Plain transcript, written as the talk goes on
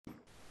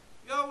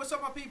Yo, what's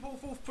up my people,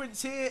 Fourth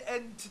Prince here,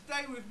 and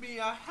today with me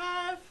I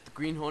have... The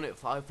Green Hornet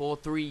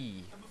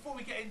 543. And before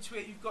we get into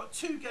it, you've got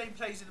two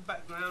gameplays in the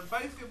background,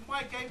 both in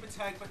my gamer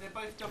tag, but they're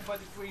both done by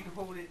the Green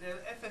Hornet. They're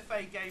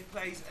FFA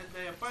gameplays, and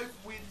they are both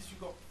wins.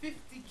 You've got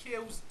 50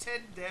 kills, 10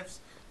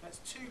 deaths, that's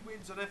 2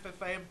 wins on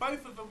FFA, and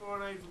both of them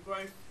are on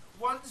Overgrowth.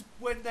 One's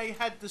when they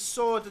had the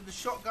sword and the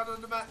shotgun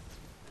on the map,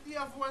 and the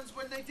other one's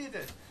when they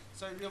didn't.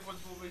 So the other one's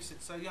more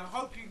recent. So yeah, I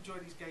hope you enjoy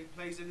these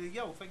gameplays, and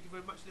yo, thank you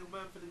very much little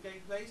man for the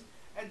gameplays.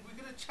 And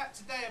we're going to chat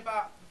today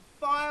about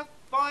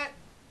Firefight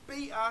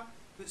beta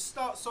that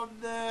starts on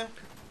the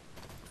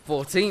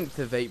 14th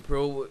of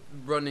April,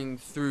 running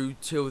through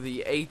till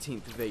the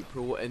 18th of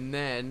April, and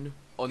then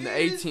on the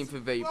 18th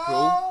of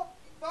April,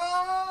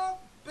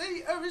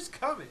 beta is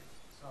coming.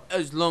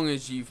 Sorry. As long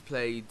as you've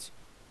played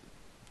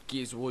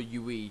Gears of War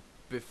UE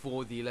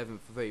before the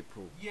 11th of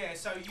April. Yeah,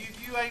 so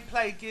you ain't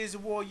played Gears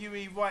of War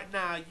UE right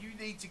now, you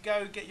need to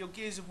go get your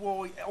Gears of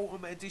War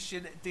Ultimate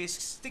Edition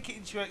disc, stick it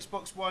into your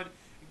Xbox One,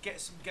 get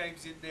some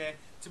games in there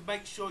to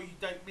make sure you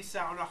don't miss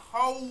out on a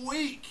whole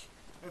week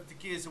of the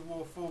Gears of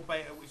War 4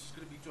 beta, which is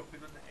going to be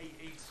dropping on the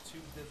 18th to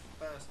the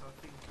 1st, I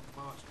think, of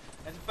March.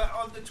 And but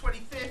on the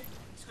 25th,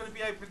 it's going to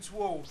be open to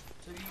all.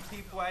 So you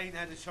people ain't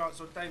had a chance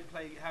or don't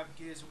have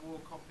Gears of War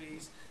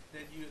copies,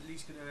 then you at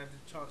least going to have the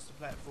chance to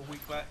play it for a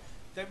week. But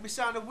don't miss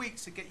out on a week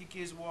to get your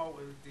Gears of War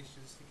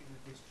edition, stick it in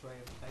the disc tray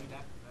and play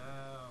that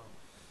now.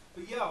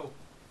 But yo,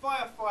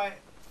 Firefight.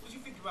 What do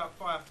you think about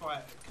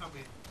Firefight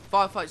coming?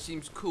 Firefight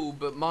seems cool,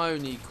 but my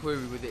only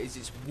query with it is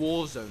it's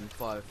Warzone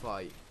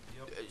Firefight.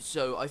 Yep.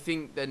 So I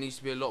think there needs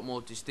to be a lot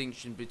more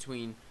distinction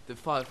between the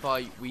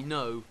Firefight we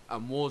know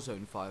and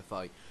Warzone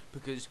Firefight,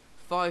 because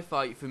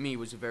Firefight for me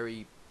was a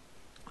very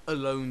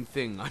alone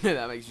thing. I know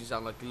that makes you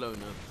sound like a loner,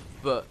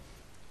 but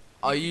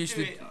I used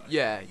to,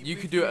 you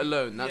could do it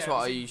alone. That's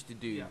what I used to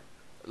do, yeah.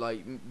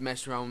 like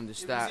mess around with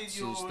the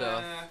stats and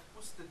stuff.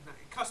 What's the name?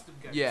 Custom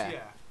games. Yeah.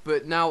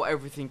 But now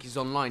everything is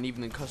online, even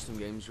the custom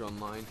games are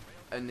online,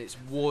 and it's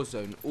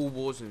Warzone. All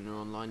Warzone are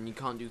online. You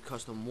can't do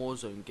custom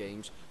Warzone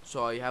games,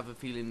 so I have a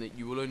feeling that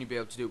you will only be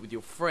able to do it with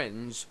your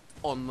friends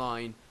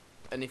online,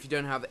 and if you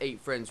don't have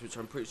 8 friends, which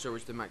I'm pretty sure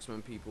is the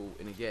maximum people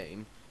in a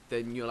game,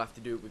 then you'll have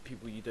to do it with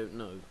people you don't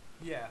know.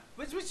 Yeah,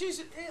 which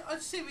is, I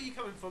see where you're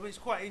coming from. It's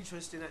quite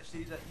interesting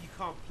actually that you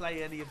can't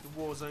play any of the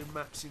Warzone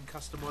maps in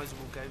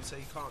customizable games, so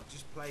you can't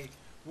just play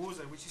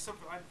Warzone, which is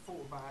something I hadn't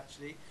thought about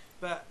actually.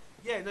 But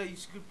yeah, no,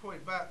 it's a good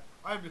point. But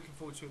I'm looking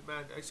forward to it,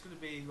 man. It's going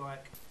to be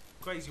like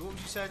crazy. What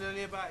was you saying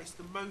earlier about it's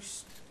the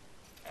most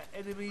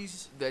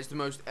enemies? There's the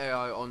most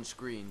AI on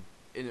screen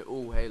in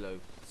all Halo,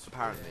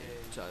 apparently.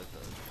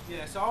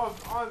 Yeah, so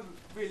I'm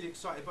really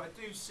excited, but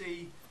I do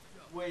see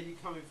where you're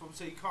coming from.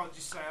 So you can't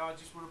just say, I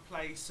just want to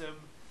play some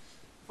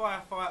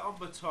Firefight on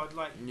Baton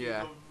like you did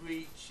on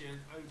Reach and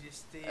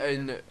ODST.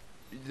 And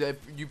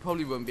you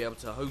probably won't be able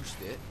to host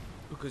it,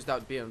 because that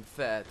would be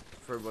unfair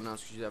for everyone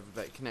else because you'd have a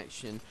better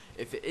connection.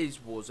 If it is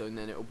Warzone,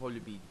 then it will probably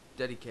be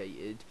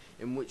dedicated,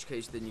 in which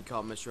case then you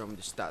can't mess around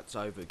with the stats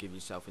either, give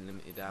yourself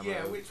unlimited ammo.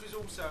 Yeah, which was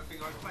also a thing.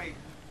 I played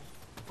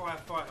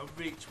Firefight on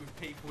Reach with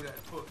people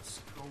that put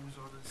skulls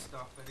on and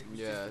stuff, and it was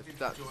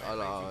just, I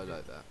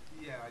like that.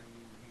 Yeah,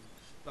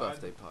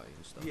 birthday party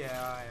and stuff. Yeah,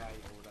 I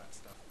all that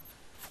stuff.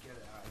 Get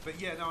it out. But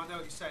yeah, no, I know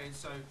what you're saying.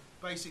 So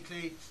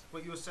basically,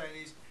 what you're saying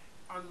is,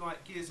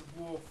 unlike Gears of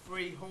War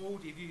 3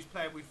 Horde, if you was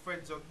playing with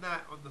friends on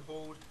that, on the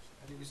Horde,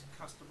 and it was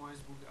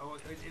customizable or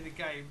in a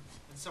game,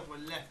 and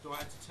someone left or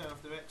had to turn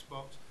off their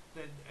Xbox,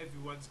 then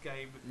everyone's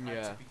game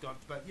had to be done.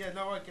 But yeah,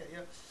 no, I get you.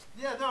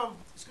 Yeah, no,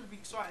 it's going to be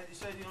exciting.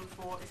 It's only on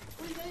for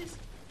 3 days?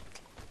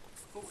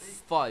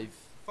 5 days.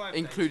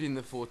 Including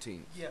the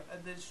 14th. Yeah,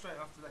 and then straight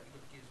after that,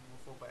 you've got Gears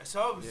of War 4 beta.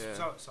 So I was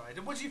so excited.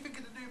 And what do you think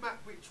of the new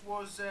map, which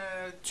was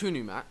 2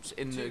 new maps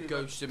in the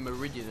Ghost of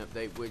Meridian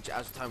update, which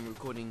as time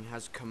recording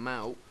has come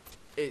out.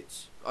 I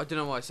don't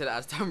know why I said it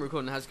as time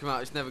recording has come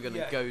out. It's never going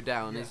to go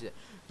down, is it?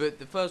 But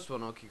the first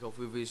one I'll kick off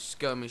with is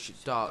Skirmish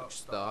at Dark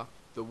Star,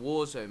 the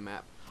Warzone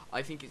map.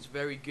 I think it's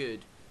very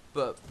good,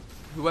 but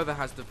whoever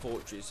has the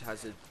fortress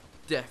has a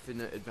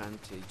definite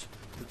advantage,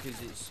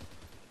 because it's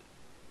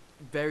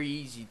very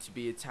easy to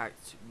be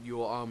attacked.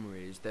 Your armor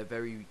is, they're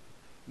very,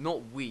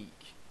 not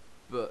weak,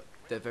 but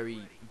they're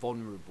very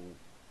vulnerable.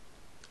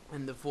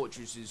 And the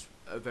fortress is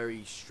a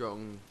very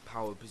strong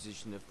power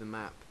position of the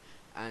map,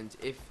 and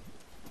if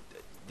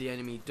the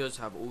enemy does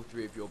have all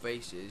 3 of your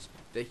bases,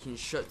 they can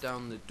shut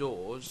down the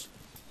doors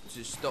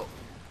to stop.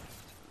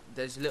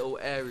 There's a little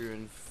area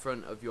in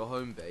front of your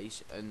home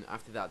base, and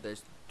after that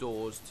there's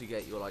doors to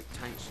get your like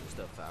tanks and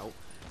stuff out.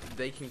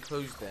 They can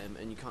close them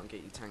and you can't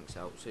get your tanks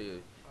out, so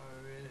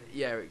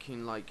yeah, it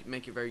can like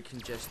make it very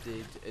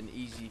congested and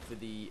easy for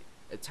the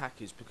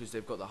attackers, because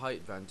they've got the height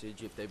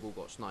advantage. If they've all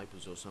got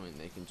snipers or something,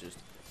 they can just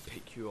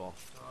pick you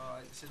off.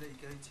 Alright, so there you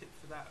go, tip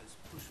for that is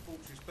push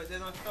fortress. But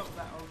then I felt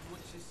that on,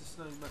 which is the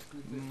snow map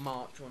with the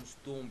March on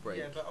Stormbreak.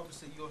 Yeah, but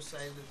obviously you're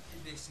saying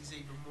that this is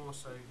even more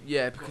so.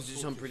 Yeah, because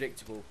it's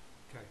unpredictable.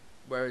 Okay.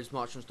 Whereas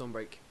March on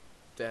Stormbreak,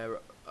 they're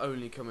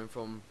only coming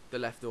from the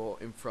left or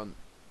in front.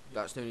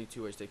 That's the only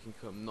 2 ways they can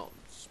come, not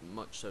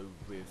much so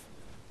with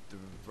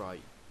the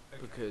right,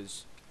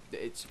 because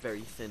it's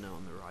very thinner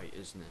on the right,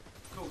 isn't it?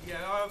 Cool. Yeah,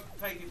 I've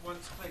played it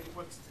once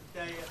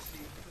today.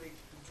 Actually, I'm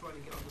trying to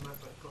get on the map,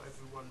 but got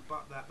everyone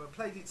but that. But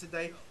played it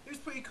today. It was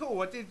pretty cool.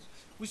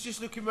 Was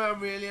just looking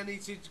around really. I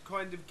need to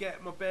kind of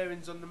get my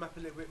bearings on the map a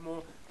little bit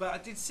more. But I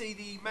did see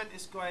the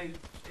Mantis guy,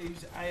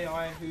 who's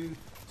AI, who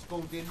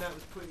spawned in. That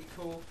was pretty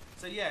cool.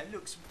 So yeah, it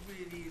looks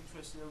really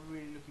interesting. I'm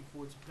really looking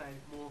forward to playing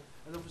it more.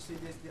 And obviously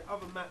there's the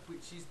other map,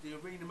 which is the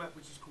arena map,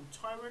 which is called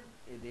Tyrant.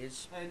 It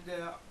is. And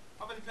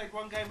I've only played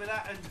one game of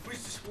that, and we're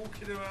just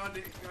walking around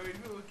it going,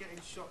 we're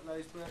getting shot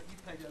loads, but you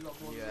played it a lot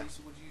more than me,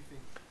 so what do you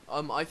think?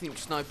 I think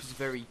sniper's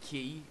very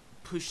key.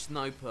 Push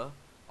sniper,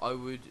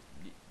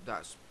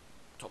 that's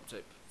top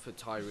tip for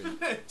Tyrant.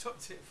 Top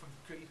tip from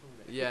Green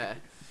Hornet. Yeah,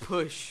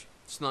 push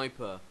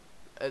sniper.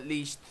 At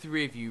least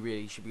 3 of you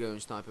really should be going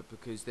sniper,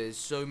 because there's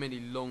so many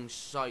long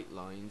sight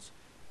lines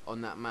on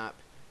that map.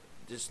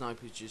 The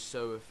sniper is just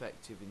so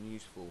effective and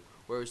useful.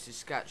 Whereas the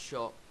scat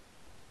shot,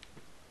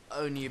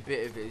 only a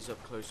bit of it is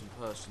up close and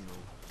personal.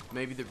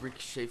 Maybe the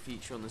ricochet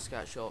feature on the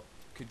scat shot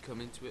could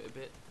come into it a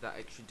bit, that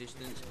extra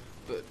distance,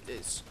 but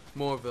it's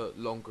more of a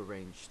longer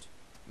ranged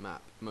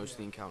map. Most of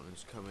the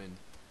encounters come in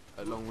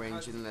at long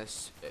range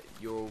unless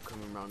you're all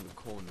coming around the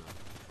corner.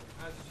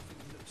 How did you think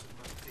it looks on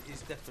the map? It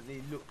is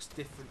definitely looks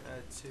different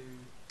to,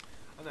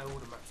 I know all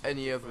the maps.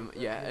 Any of them,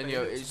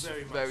 it's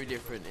very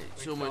different.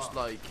 It's almost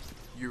like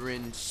you're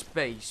in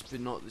space, but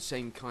not the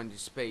same kind of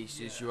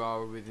space as you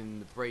are within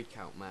the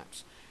breakout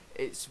maps.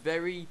 It's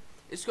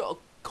got a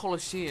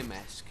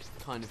Colosseum-esque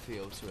kind of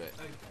feel to it.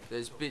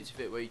 There's bits of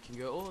it where you can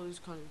go, oh, there's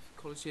kind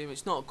of Colosseum.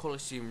 It's not a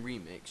Colosseum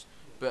remix,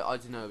 but I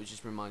don't know, it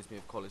just reminds me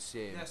of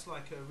Colosseum. That's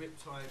like a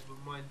Riptide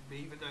reminded me,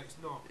 even though it's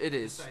not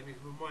the same,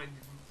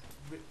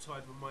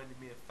 Riptide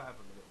reminded me of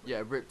Fathom a little bit.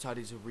 Yeah, Riptide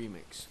is a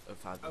remix of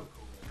Fathom. Oh,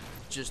 cool.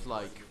 Just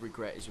like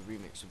Regret is a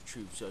remix of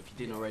Truth, so if you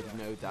didn't already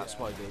know, that's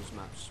why those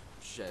maps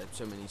share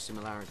so many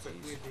similarities. But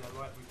weirdly, I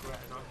like Regret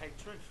and I hate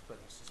Truth, but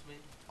that's just me.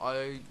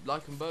 I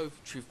like them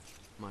both. Truth,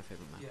 my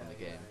favourite map in the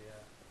game.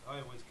 I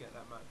always get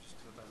that map just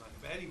because I don't like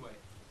it. But anyway,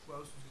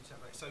 what else was going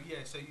to say? So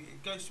yeah, it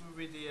goes to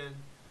Meridian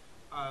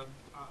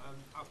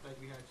update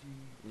we had. You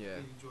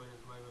really enjoying it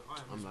at the moment. I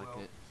am as well.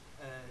 Liking it.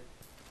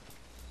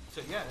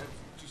 So yeah,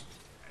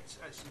 it's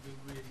actually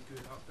been really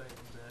good update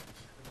on there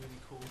and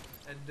really cool.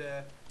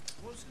 And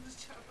what was going to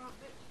chat about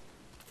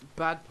next?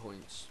 Bad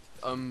points.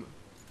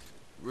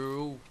 We're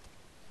all.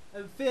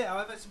 Theatre.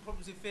 I've had some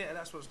problems in theatre.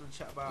 That's what I was going to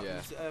chat about.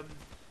 Yeah.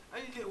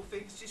 Only little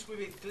things, just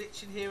with it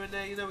glitching here and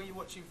there, you know, when you're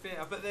watching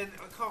theatre. But then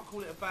I can't call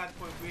it a bad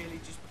point really,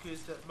 just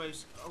because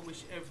I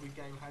wish every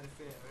game had a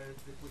theatre,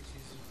 which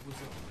was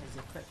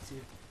as effective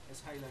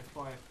as Halo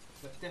 5.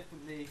 But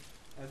definitely,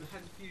 had a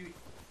few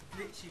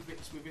glitchy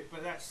bits with it.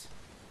 But it's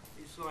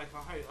like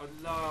I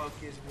love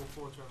Gears of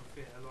War 4 to have a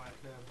theatre like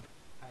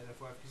Halo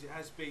 5, because it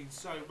has been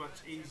so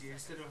much easier.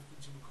 Instead of having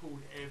to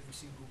record every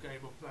single game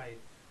I play,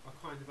 I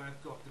kind of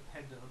have got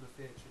dependent on the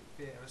theatre.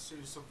 As soon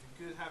as something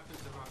good happens,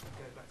 then I can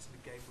go back to the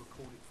game,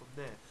 record it from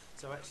there.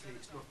 So actually,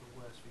 it's not the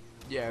worst thing in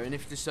the world. Yeah, and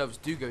if the servers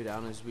do go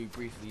down, as we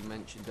briefly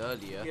mentioned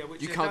earlier,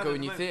 you can't go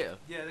in your theatre.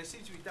 Yeah, they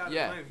seem to be down at the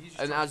moment.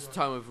 And as the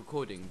time of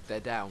recording, they're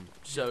down.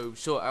 So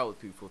sort out with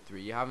people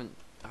 3. You haven't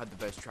had the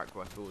best track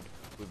record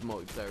with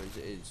multiplayer as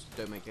it is.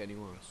 Don't make it any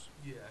worse.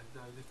 Yeah,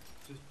 no,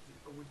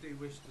 I would do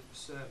wish that the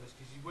servers,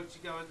 because once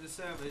you go under the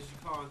servers, you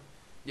can't.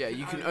 Yeah,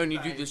 you can only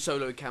do the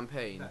solo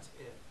campaign. That's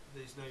it.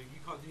 You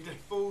can't do no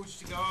forge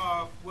to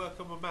go work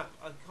on my map.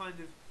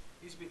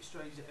 It's a bit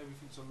strange that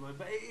everything's online,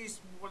 but it is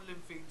one of them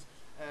things.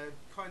 There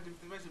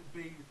hasn't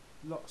been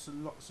lots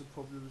and lots of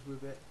problems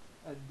with it,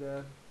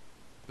 and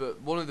but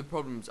one of the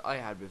problems I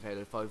had with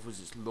Halo 5 was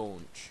its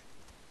launch.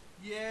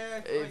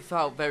 Yeah, it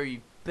felt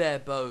very bare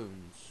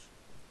bones,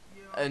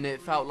 and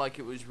it felt like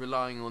it was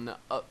relying on the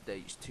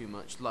updates too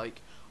much.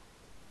 Like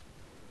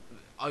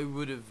I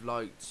would have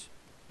liked,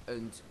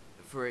 and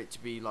for it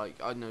to be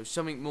like, I don't know,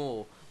 something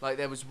more. Like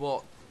there was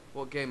what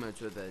game modes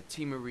were there?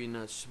 Team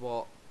Arena,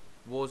 SWAT,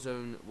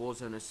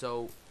 Warzone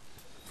Assault,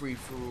 Free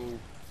for All,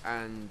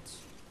 and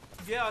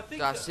I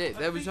think that's it.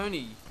 There was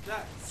only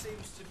that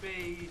seems to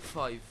be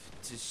 5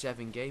 to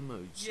 7 game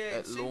modes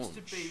at launch. Seems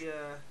to be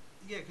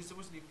because there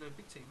wasn't even no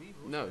big team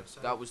either. No,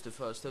 that was the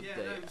first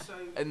update.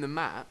 And the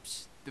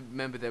maps,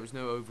 remember there was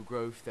no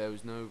Overgrowth, there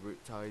was no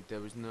Riptide,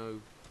 there was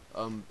no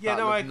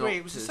I agree.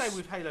 It was the same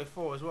with Halo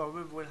 4 as well. I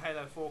remember when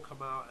Halo 4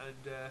 came out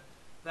and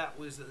that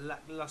was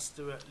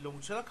lackluster at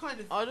launch. And I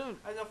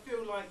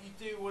feel like you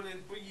do want to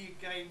bring your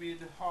game in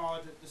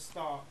hard at the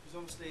start, because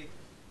obviously,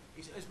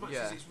 as much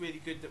as it's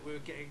really good that we're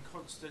getting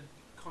constant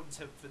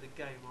content for the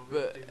game, I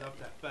really do love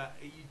that. But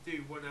you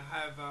do want to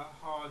have a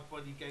hard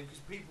body game, because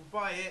people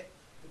buy it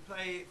and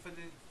play it for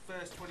the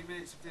first 20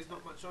 minutes. If there's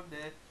not much on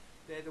there,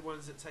 they're the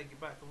ones that take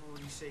it back. I've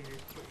already seen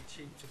it pretty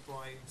cheap to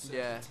buy and take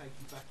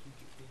you back and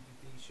get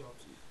DVD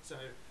shops. So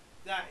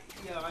that,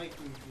 I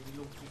agree with you.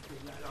 The launch was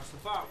pretty lackluster.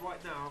 But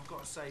right now, I've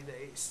got to say that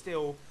it's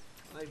still.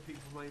 I know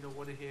people may not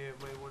want to hear it,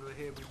 may want to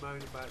hear me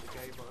moan about the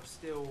game, but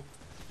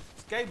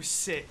this game is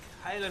sick.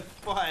 Halo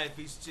 5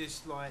 is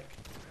just like,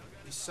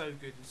 is so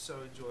good and so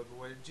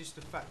enjoyable, and just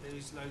the fact there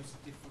is loads of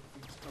different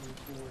things coming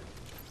forward,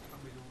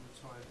 coming all the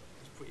time,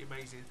 is pretty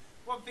amazing.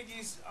 One thing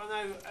is, I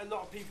know a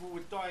lot of people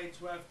would die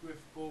to have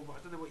Griffball, but I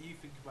don't know what you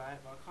think about it,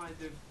 but I kind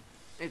of...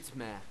 It's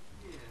meh.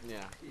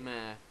 Yeah,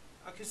 meh.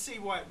 I can see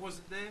why it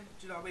wasn't there,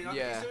 do you know what I mean? Like,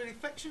 Yeah. is there an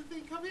infection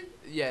thing coming?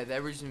 Yeah,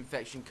 there is an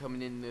infection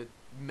coming in the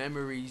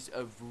Memories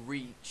of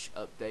Reach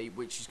update,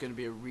 which is going to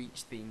be a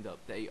Reach themed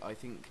update. I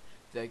think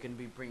they're going to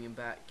be bringing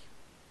back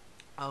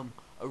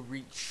a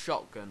Reach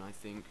shotgun, I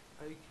think.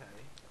 Okay.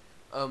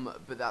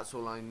 But that's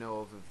all I know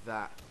of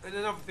that. And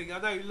another thing, I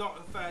know a lot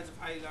of fans of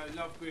Halo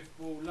love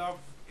Griffball, love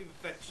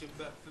Infection,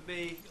 but for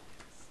me,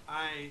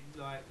 I ain't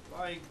gonna,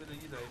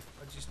 you know,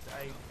 I just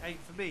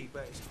ain't for me,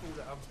 but it's cool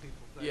that other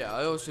people play. Yeah,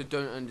 I also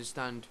don't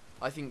understand.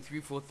 I think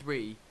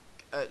 343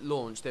 at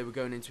launch they were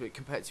going into it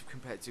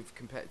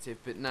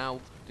competitive, but now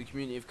the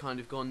community have kind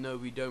of gone, no,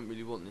 we don't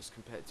really want this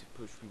competitive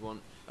push. We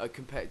want a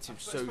competitive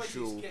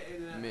social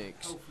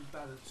mix. Healthy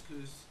balance,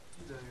 because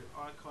you know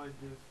I kind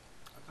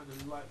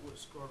of like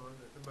what's going on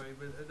at the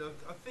moment, and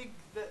I think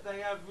that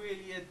they have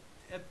really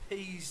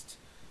appeased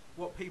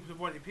what people have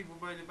wanted. People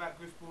moaning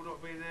about Griffball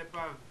not being there,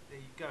 bang, there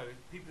you go.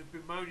 People have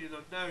been moaning,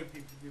 I know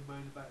people have been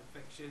moaning about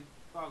Infection,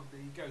 bang,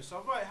 there you go. So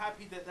I'm very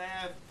happy that they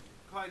have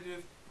kind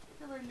of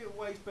in their own little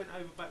ways bent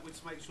over backwards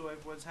to make sure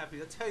everyone's happy.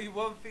 I'll tell you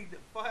one thing,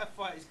 that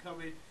Firefight is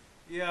coming.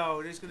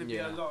 Yo, there's going to be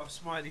a lot of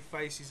smiley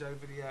faces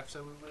over the earth,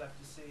 so we will have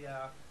to see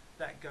how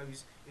that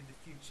goes in the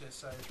future.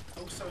 So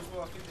also as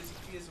well, I think there's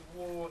a Gears of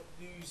War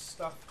news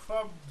stuff,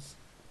 crumbs.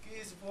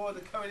 Gears of War,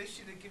 the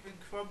coalition are giving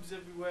crumbs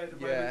everywhere at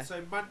the moment.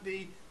 So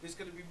Monday there's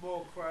going to be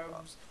more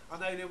crumbs. I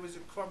know there was a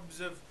crumbs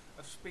of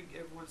Spink.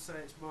 Everyone say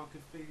it's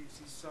Marcus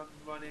Phoenix's son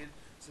running.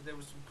 So there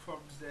was some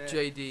crumbs there.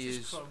 JD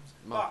is crumbs.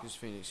 Marcus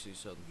Phoenix's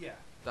son. Yeah,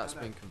 that's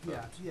been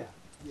confirmed. Yeah.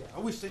 I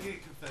wish they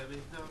didn't confirm it.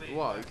 You know what I mean?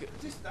 Why?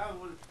 I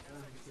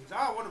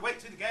want to wait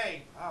to the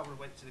game.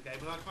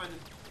 And I kind of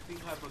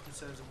think I have my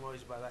concerns and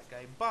worries about that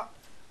game, but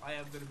I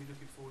am going to be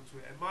looking forward to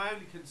it. And my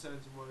only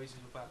concerns and worries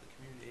is about the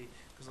community,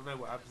 because I know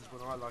what happens when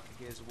I like a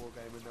Gears of War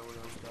game and no one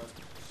else does.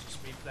 It's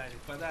just me playing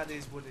it. But that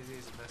is what it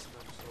is, and that's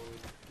another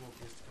story. More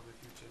Gears to come in the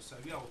future. So,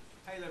 yo,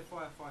 Halo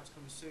Firefight's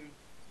coming soon.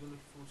 You're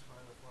looking forward to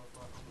Halo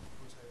Firefight. I'm looking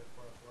forward to Halo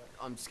Firefight.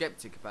 I'm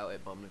skeptic about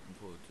it, but I'm looking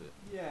forward to it.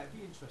 Yeah, it'd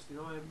be interesting.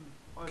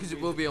 Because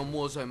it will be on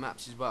Warzone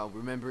maps as well.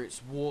 Remember,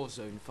 it's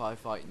Warzone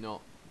Firefight,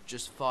 not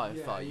just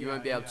Firefight. You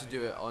won't be able to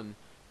do it on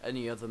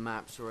any other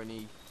maps or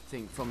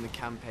anything from the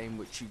campaign,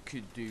 which you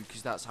could do,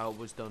 because that's how it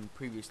was done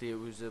previously. It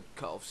was a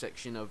cut-off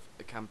section of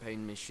a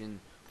campaign mission,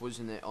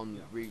 wasn't it, on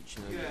Reach?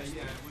 And it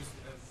was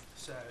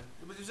certain.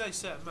 It was only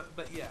certain,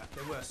 but yeah,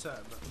 there were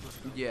certain maps,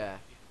 wasn't there? Yeah.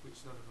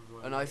 Which none of them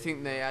were. And I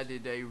think they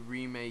added a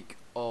remake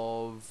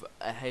of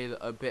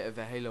a bit of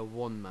a Halo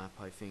 1 map,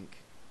 I think.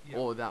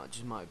 Or that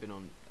just might have been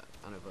on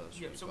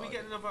Anniversary. Yeah, so we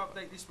get another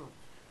update this month?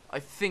 I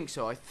think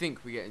so. I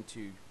think we get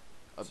into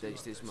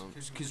updates this month,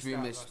 because we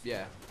missed, So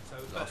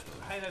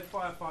Halo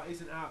Firefight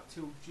isn't out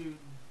till June,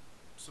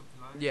 something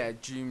like that? Yeah,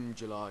 June,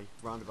 July,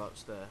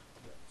 roundabouts there.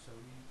 Yeah, so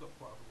you've got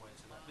quite a way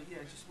to that. But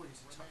yeah, just wanted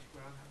to touch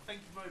ground. Thank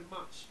you very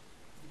much.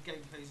 The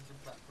gameplays in the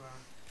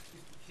background.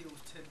 50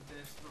 kills, 10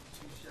 deaths, not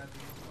too shabby.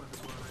 Kind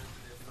of one over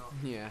there, not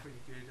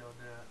pretty good on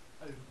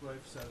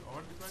Overgrowth. So,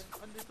 or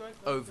Undergrowth?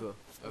 Over.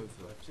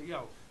 So,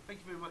 yo, thank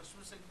you very much. Do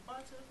you want to say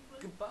goodbye to everybody?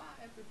 Goodbye,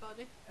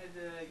 everybody. And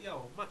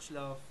yo, much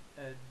love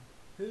and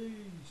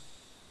peace.